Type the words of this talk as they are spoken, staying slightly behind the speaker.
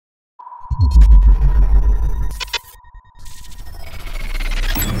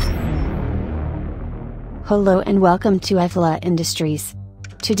Hello and welcome to Ephla Industries.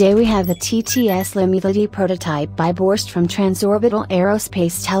 Today we have the TTS Limulity prototype by Borst from Transorbital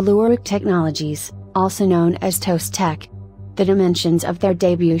Aerospace Telluric Technologies, also known as Tusjak. The dimensions of their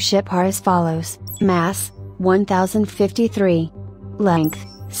debut ship are as follows: mass, 1053. Length,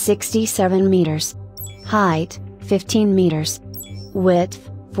 67 meters. Height, 15 meters. Width,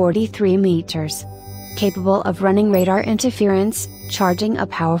 43 meters. Capable of running radar interference, charging a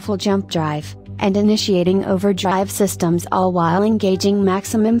powerful jump drive, and initiating overdrive systems, all while engaging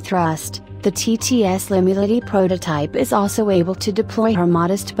maximum thrust. The TTS Limulity prototype is also able to deploy her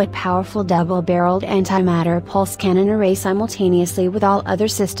modest but powerful double-barreled antimatter pulse cannon array simultaneously with all other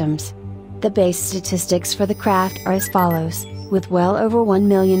systems. The base statistics for the craft are as follows: with well over 1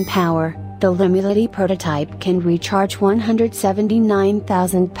 million power, the Limulity prototype can recharge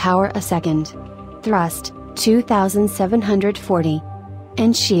 179,000 power a second. Thrust, 2,740.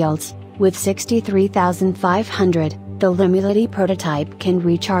 And shields, with 63,500, the Limulity prototype can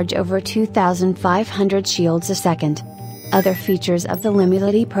recharge over 2,500 shields a second. Other features of the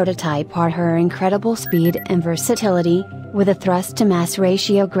Limulity prototype are her incredible speed and versatility, with a thrust-to-mass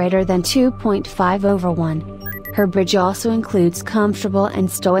ratio greater than 2.5/1. Her bridge also includes comfortable and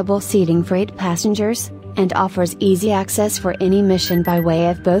stowable seating for 8 passengers, and offers easy access for any mission by way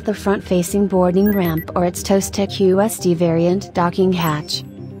of both a front-facing boarding ramp or its Tusjak USD variant docking hatch.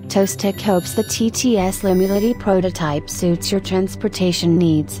 Tusjak hopes the TTS Limulity prototype suits your transportation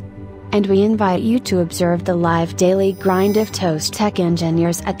needs. And we invite you to observe the live daily grind of Tusjak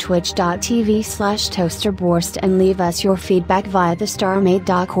engineers at twitch.tv/toasterborst and leave us your feedback via the Starmade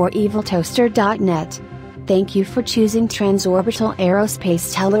doc or eviltoaster.net. Thank you for choosing Transorbital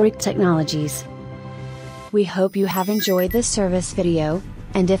Aerospace Telluric Technologies. We hope you have enjoyed this service video,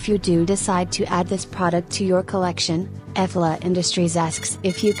 and if you do decide to add this product to your collection, Ephla Industries asks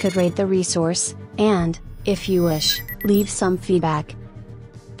if you could rate the resource, and, if you wish, leave some feedback.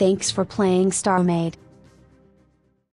 Thanks for playing Starmade.